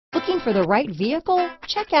Looking for the right vehicle?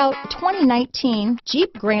 Check out 2019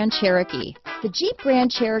 Jeep Grand Cherokee. The Jeep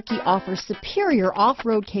Grand Cherokee offers superior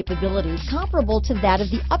off-road capabilities comparable to that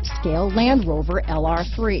of the upscale Land Rover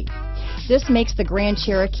LR3. This makes the Grand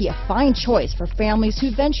Cherokee a fine choice for families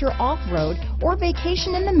who venture off-road or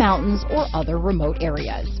vacation in the mountains or other remote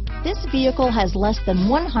areas. This vehicle has less than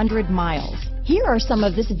 100 miles. Here are some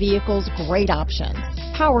of this vehicle's great options: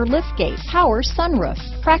 power liftgate, power sunroof,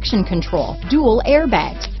 traction control, dual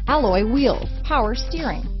airbags, alloy wheels, power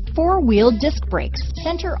steering, four-wheel disc brakes,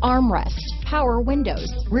 center armrest, power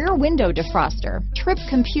windows, rear window defroster, trip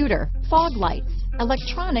computer, fog lights,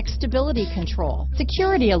 electronic stability control,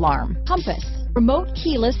 security alarm, compass, remote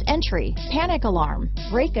keyless entry, panic alarm,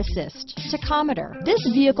 brake assist, tachometer. This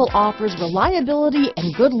vehicle offers reliability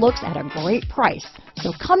and good looks at a great price.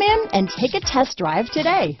 So come in and take a test drive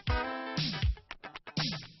today.